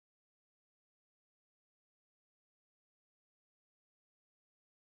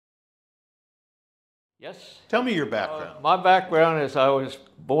Yes. Tell me your background. My background is I was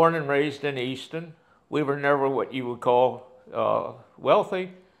born and raised in Easton. We were never what you would call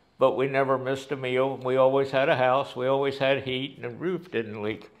wealthy, but we never missed a meal. We always had a house. We always had heat, and the roof didn't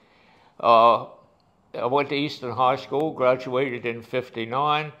leak. I went to Easton High School, graduated in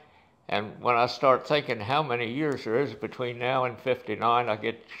 '59, and when I start thinking how many years there is between now and '59, I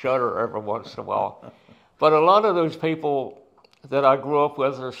get shudder every once in a while. But a lot of those people that I grew up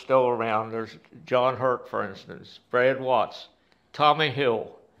with are still around. There's John Hurt, for instance, Brad Watts, Tommy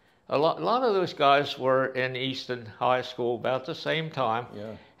Hill. A lot of those guys were in Easton High School about the same time,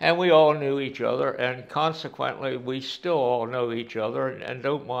 and we all knew each other, and consequently, we still all know each other and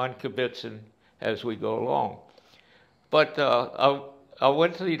don't mind kibitzing as we go along. But I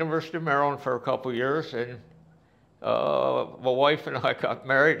went to the University of Maryland for a couple of years, and my wife and I got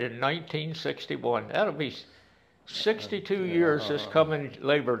married in 1961. That'll be 62 years this coming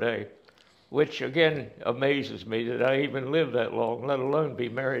Labor Day, which again amazes me that I even lived that long, let alone be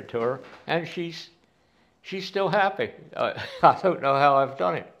married to her. And she's still happy. I don't know how I've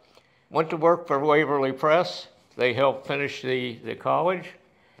done it. Went to work for Waverly Press. They helped finish the college,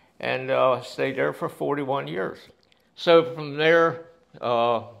 and stayed there for 41 years. So from there,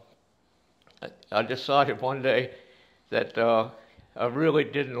 I decided one day that I really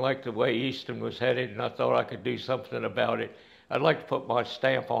didn't like the way Easton was headed, and I thought I could do something about it. I'd like to put my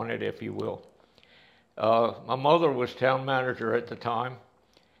stamp on it, if you will. My mother was town manager at the time,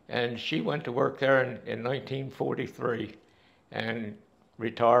 and she went to work there in 1943 and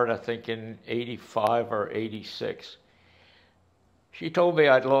retired, I think, in '85 or '86. She told me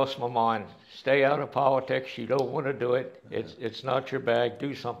I'd lost my mind. Stay out of politics. You don't want to do it. It's not your bag.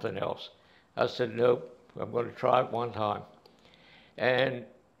 Do something else. I said, nope, I'm going to try it one time. And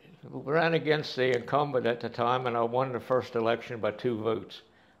ran against the incumbent at the time, and I won the first election by 2 votes,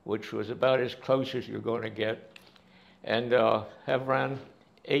 which was about as close as you're going to get. And have ran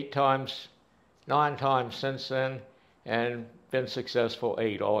 8 times, 9 times since then, and been successful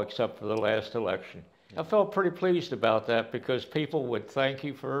 8, all except for the last election. I felt pretty pleased about that because people would thank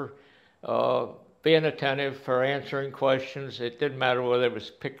you for being attentive, for answering questions. It didn't matter whether it was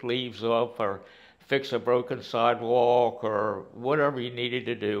pick leaves up or fix a broken sidewalk or whatever you needed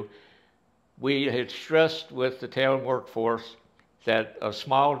to do. We had stressed with the town workforce that a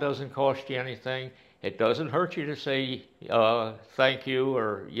smile doesn't cost you anything. It doesn't hurt you to say thank you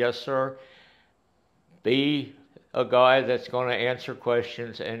or yes, sir. Be a guy that's going to answer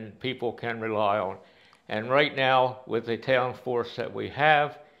questions and people can rely on. And right now, with the town force that we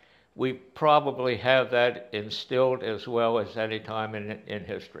have, we probably have that instilled as well as any time in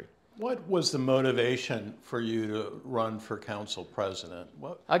history. What was the motivation for you to run for council president?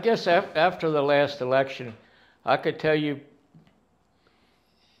 I guess after the last election, I could tell you,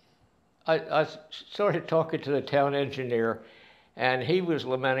 I started talking to the town engineer, and he was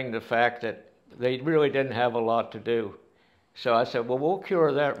lamenting the fact that they really didn't have a lot to do. So I said, well, we'll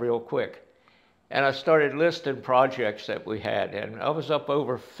cure that real quick. And I started listing projects that we had, and I was up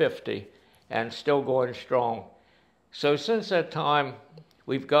over 50 and still going strong. So since that time,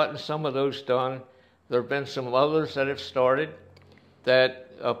 we've gotten some of those done. There have been some others that have started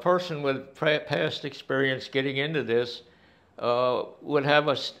that a person with past experience getting into this would have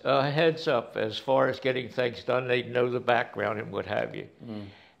a heads up as far as getting things done. They'd know the background and what have you.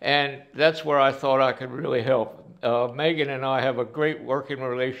 And that's where I thought I could really help. Megan and I have a great working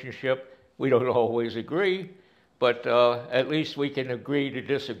relationship. We don't always agree, but at least we can agree to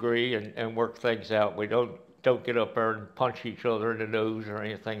disagree and work things out. We don't get up there and punch each other in the nose or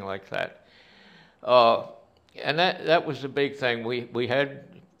anything like that. And that was the big thing. We had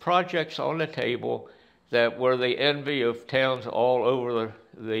projects on the table that were the envy of towns all over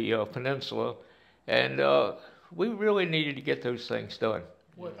the peninsula, and we really needed to get those things done.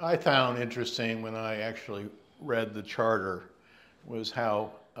 What I found interesting when I actually read the charter was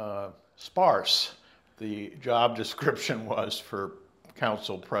how sparse the job description was for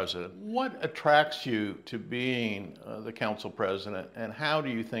council president. What attracts you to being the council president, and how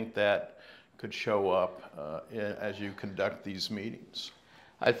do you think that could show up as you conduct these meetings?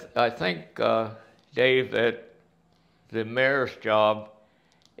 I think, Dave, that the mayor's job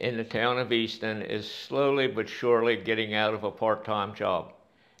in the town of Easton is slowly but surely getting out of a part-time job.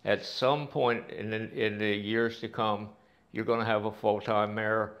 At some point in the years to come, you're going to have a full-time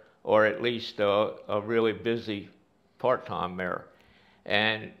mayor, or at least a really busy part-time mayor.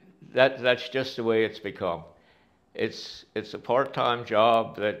 And that's just the way it's become. It's a part-time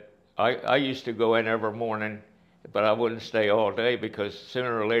job that I used to go in every morning, but I wouldn't stay all day because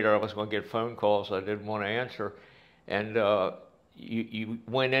sooner or later I was going to get phone calls I didn't want to answer. And you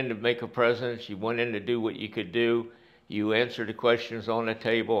went in to make a presence, you went in to do what you could do, you answered the questions on the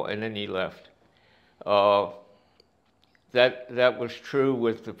table, and then you left. That was true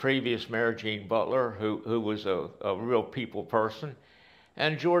with the previous mayor, Gene Butler, who was a real people person,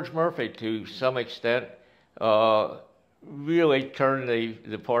 and George Murphy, to some extent, really turned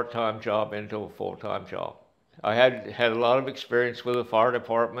the part-time job into a full-time job. I had a lot of experience with the fire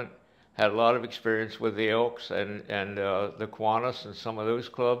department, had a lot of experience with the Elks and the Kiwanis and some of those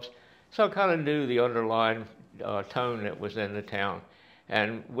clubs, so I kind of knew the underlying tone that was in the town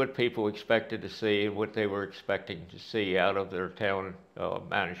and what people expected to see and what they were expecting to see out of their town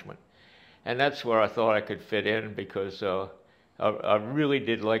management. And that's where I thought I could fit in, because I really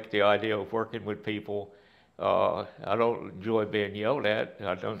did like the idea of working with people. I don't enjoy being yelled at.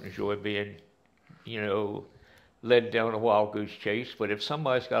 I don't enjoy being, led down a wild goose chase. But if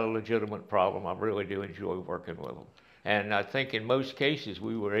somebody's got a legitimate problem, I really do enjoy working with them. And I think in most cases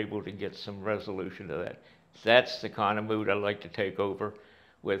we were able to get some resolution to that. That's the kind of mood I like to take over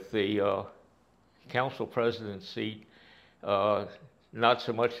with the council president seat. Not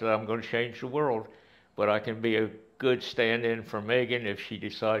so much that I'm going to change the world, but I can be a good stand-in for Megan if she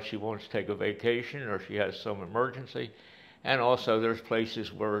decides she wants to take a vacation or she has some emergency. And also there's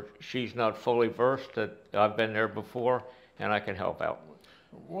places where she's not fully versed that I've been there before and I can help out.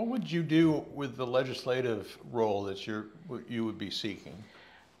 What would you do with the legislative role that you would be seeking?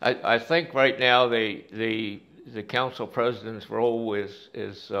 I think right now the council president's role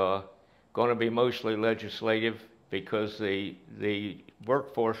is going to be mostly legislative, because the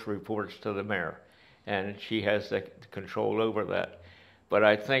workforce reports to the mayor, and she has the control over that. But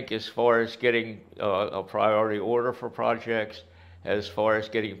I think as far as getting a priority order for projects, as far as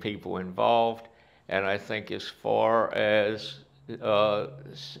getting people involved, and I think as far as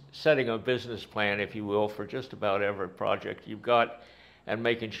setting a business plan, if you will, for just about every project you've got, and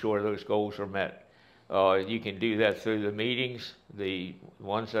making sure those goals are met. You can do that through the meetings, the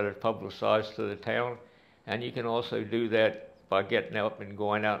ones that are publicized to the town, and you can also do that by getting up and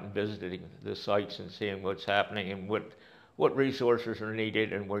going out and visiting the sites and seeing what's happening and what resources are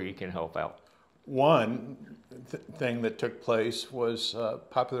needed and where you can help out. One thing that took place was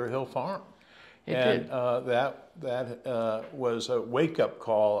Popular Hill Farm. It did. That was a wake-up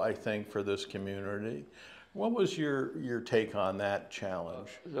call, I think, for this community. What was your take on that challenge?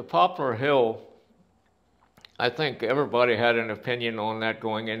 The Poplar Hill, I think everybody had an opinion on that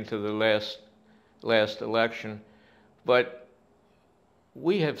going into the last election, but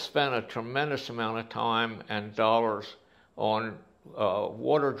we have spent a tremendous amount of time and dollars on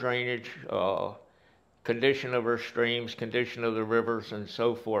water drainage, condition of our streams, condition of the rivers, and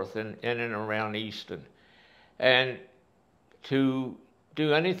so forth in and around Easton. And to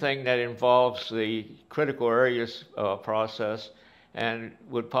do anything that involves the critical areas process and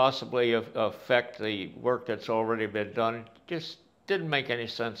would possibly affect the work that's already been done just didn't make any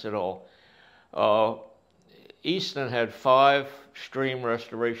sense at all. Easton had 5 stream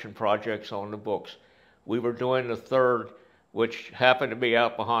restoration projects on the books. We were doing the 3rd, which happened to be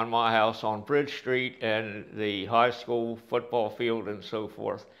out behind my house on Bridge Street and the high school football field and so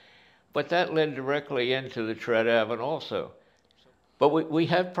forth. But that led directly into the Tread Avenue also. But we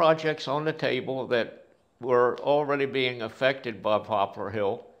had projects on the table that were already being affected by Poplar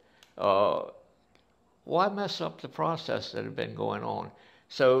Hill. Why mess up the process that had been going on?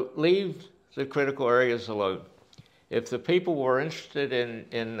 So leave the critical areas alone. If the people were interested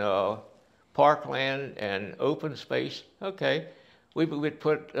in parkland and open space, okay, we would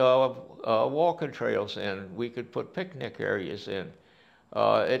put walking trails in. We could put picnic areas in.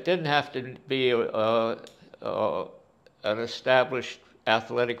 It didn't have to be an established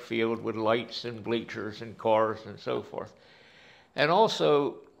athletic field with lights and bleachers and cars and so forth. And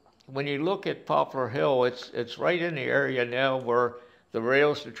also, when you look at Poplar Hill, it's right in the area now where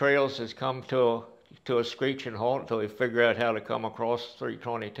the trails has come to a screeching halt until they figure out how to come across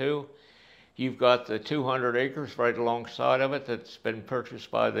 322. You've got the 200 acres right alongside of it that's been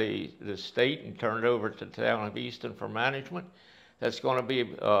purchased by the state and turned over to the town of Easton for management. That's going to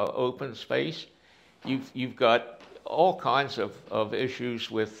be open space. You've got all kinds of issues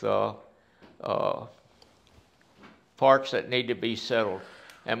with parks that need to be settled.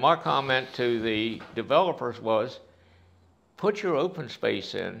 And my comment to the developers was, put your open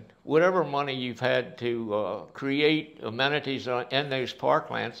space in. Whatever money you've had to create amenities in those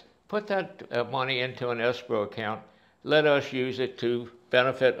parklands, put that money into an escrow account. Let us use it to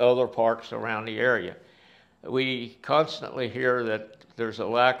benefit other parks around the area. We constantly hear that there's a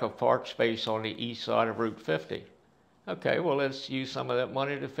lack of park space on the east side of Route 50. Okay, well, let's use some of that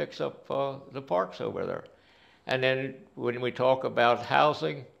money to fix up the parks over there. And then when we talk about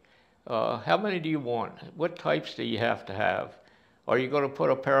housing, how many do you want? What types do you have to have? Are you going to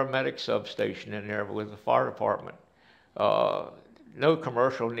put a paramedic substation in there with the fire department? No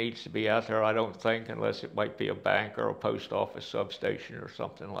commercial needs to be out there, I don't think, unless it might be a bank or a post office substation or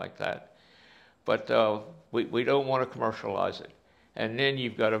something like that. But we don't want to commercialize it. And then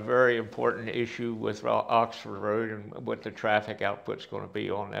you've got a very important issue with Oxford Road and what the traffic output's going to be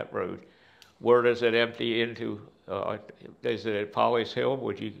on that road. Where does it empty into? Is it at Polly's Hill?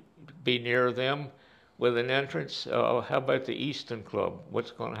 Would you be near them with an entrance? How about the Easton Club?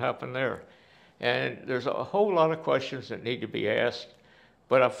 What's going to happen there? And there's a whole lot of questions that need to be asked,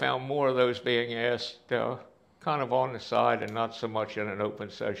 but I found more of those being asked kind of on the side and not so much in an open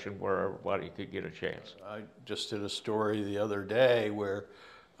session where everybody could get a chance. I just did a story the other day where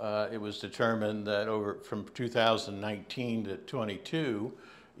it was determined that from 2019 to 22,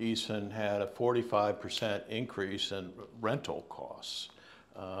 Easton had a 45% increase in rental costs.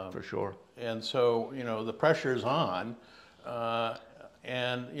 For sure. And so, the pressure's on,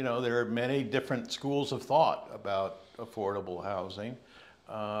 and, there are many different schools of thought about affordable housing.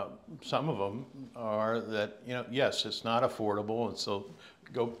 Some of them are that, yes, it's not affordable, and so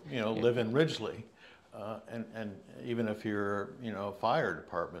go, live in Ridgely. And even if you're, a fire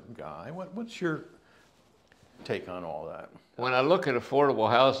department guy, what's your take on all that? When I look at affordable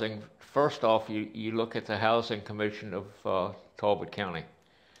housing, first off, you look at the Housing Commission of Talbot County.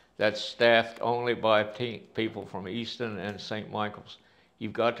 That's staffed only by people from Easton and St. Michael's.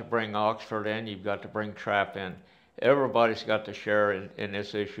 You've got to bring Oxford in, you've got to bring Trapp in. Everybody's got to share in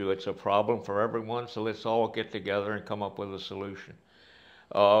this issue. It's a problem for everyone, so let's all get together and come up with a solution.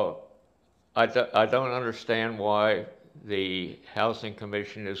 I don't understand why the Housing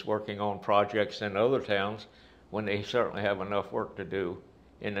Commission is working on projects in other towns when they certainly have enough work to do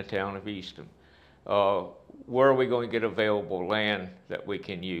in the town of Easton. Where are we going to get available land that we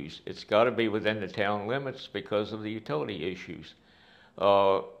can use? It's got to be within the town limits because of the utility issues.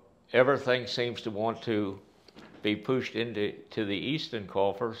 Everything seems to want to be pushed into the Easton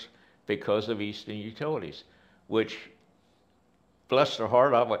coffers because of Easton utilities, which, bless their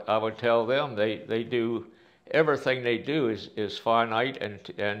heart, I would tell them they do, everything they do is finite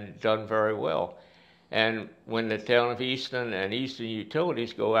and done very well. And when the town of Easton and Easton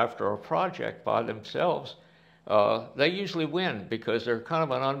Utilities go after a project by themselves, they usually win because they're kind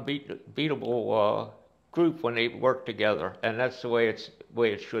of an unbeatable group when they work together, and that's the way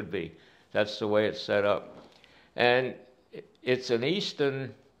it should be. That's the way it's set up. And it's an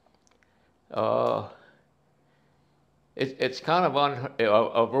Easton, it's kind of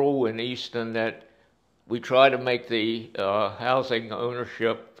a rule in Easton that we try to make the housing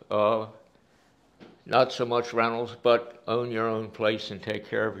ownership not so much rentals, but own your own place and take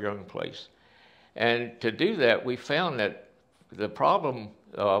care of your own place. And to do that, we found that the problem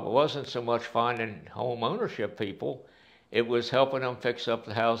wasn't so much finding home ownership people, it was helping them fix up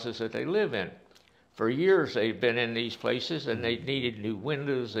the houses that they live in. For years they've been in these places and they needed new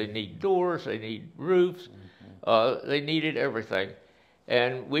windows, they need doors, they need roofs, they needed everything.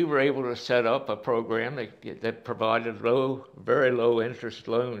 And we were able to set up a program that provided very low interest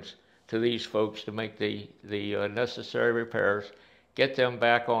loans to these folks to make the necessary repairs, get them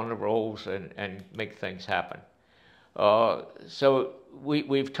back on the rolls and make things happen. So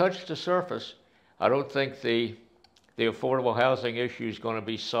we've touched the surface. I don't think the affordable housing issue is going to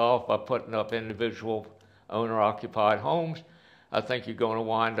be solved by putting up individual owner-occupied homes. I think you're going to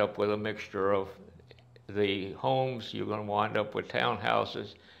wind up with a mixture of the homes, you're going to wind up with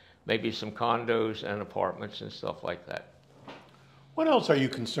townhouses, maybe some condos and apartments and stuff like that. What else are you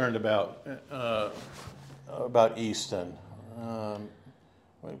concerned about Easton?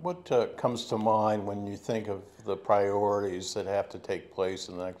 What comes to mind when you think of the priorities that have to take place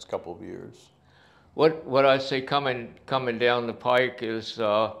in the next couple of years? What I see coming down the pike is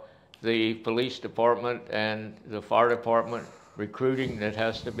the police department and the fire department recruiting that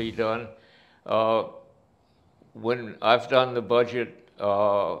has to be done. When I've done the budget,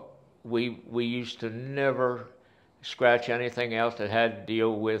 we used to never scratch anything else that had to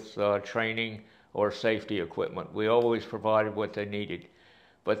deal with training or safety equipment. We always provided what they needed.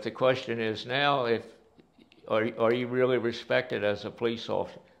 But the question is now, are you really respected as a police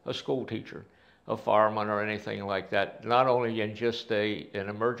officer, a school teacher, a fireman, or anything like that? Not only in just an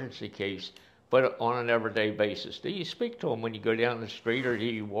emergency case, but on an everyday basis. Do you speak to them when you go down the street, or do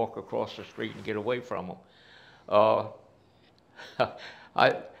you walk across the street and get away from them?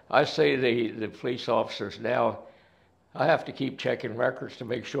 I say the police officers now, I have to keep checking records to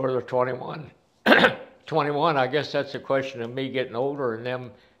make sure they're 21. 21, I guess that's a question of me getting older and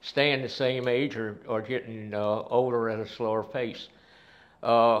them staying the same age or getting older at a slower pace.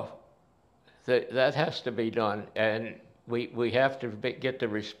 That has to be done, and we have to get the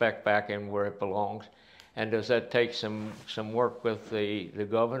respect back in where it belongs. And does that take some work with the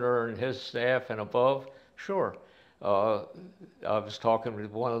governor and his staff and above? Sure. I was talking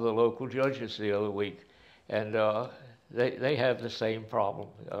with one of the local judges the other week, and they have the same problem,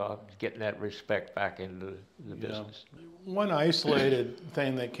 getting that respect back into the business. One isolated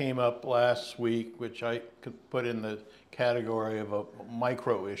thing that came up last week, which I could put in the category of a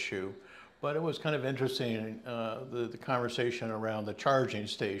micro issue, but it was kind of interesting, the conversation around the charging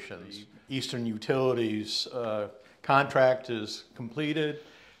stations. Eastern Utilities contract is completed,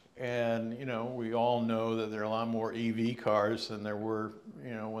 and we all know that there are a lot more EV cars than there were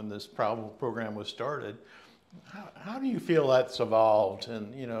when this program was started. How do you feel that's evolved,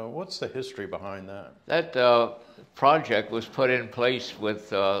 and what's the history behind that? That project was put in place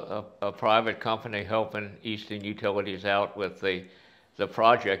with a private company helping Eastern Utilities out with the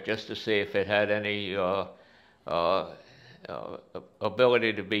project, just to see if it had any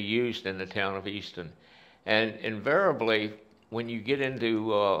ability to be used in the town of Easton. And invariably, when you get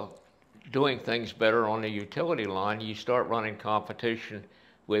into doing things better on the utility line, you start running competition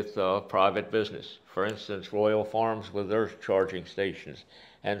with private business. For instance, Royal Farms with their charging stations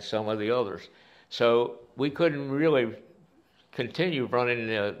and some of the others. So we couldn't really continue running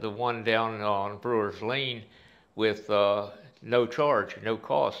the one down on Brewer's Lane with no charge, no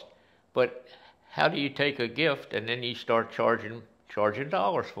cost. But how do you take a gift and then you start charging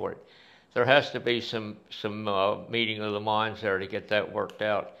dollars for it? There has to be some meeting of the minds there to get that worked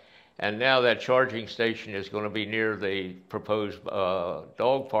out. And now that charging station is going to be near the proposed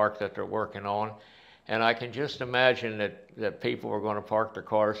dog park that they're working on. And I can just imagine that people are going to park their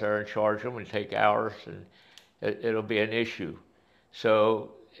cars there and charge them and take hours, and it'll be an issue.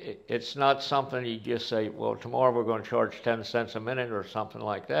 So it's not something you just say, well, tomorrow we're going to charge 10 cents a minute or something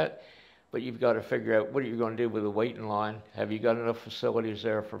like that. But you've got to figure out what are you going to do with the waiting line. Have you got enough facilities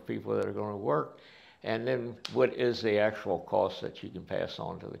there for people that are going to work? And then what is the actual cost that you can pass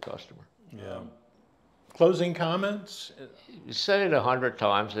on to the customer? Yeah. Closing comments? You said it 100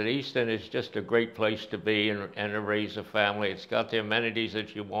 times that Easton is just a great place to be and to raise a family. It's got the amenities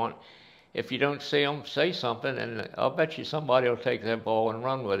that you want. If you don't see them, say something, and I'll bet you somebody will take that ball and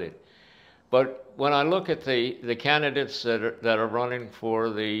run with it. But when I look at the candidates that are running for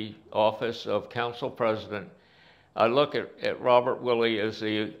the office of council president, I look at Robert Willey as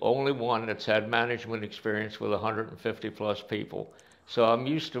the only one that's had management experience with 150 plus people. So I'm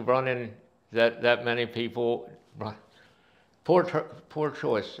used to running that many people. Poor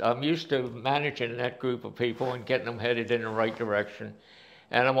choice. I'm used to managing that group of people and getting them headed in the right direction.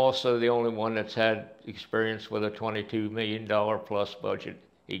 And I'm also the only one that's had experience with a $22 million plus budget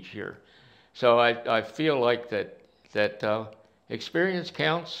each year. So I feel like that experience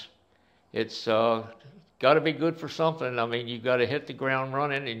counts. It's got to be good for something. I mean, you've got to hit the ground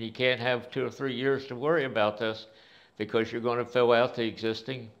running, and you can't have 2 or 3 years to worry about this, because you're going to fill out the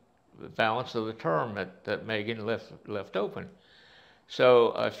existing balance of the term that Megan left open.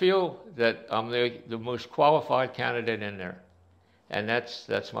 So I feel that I'm the most qualified candidate in there, and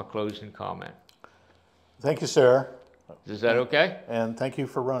that's my closing comment. Thank you, sir. Is that okay? And thank you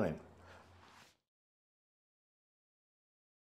for running.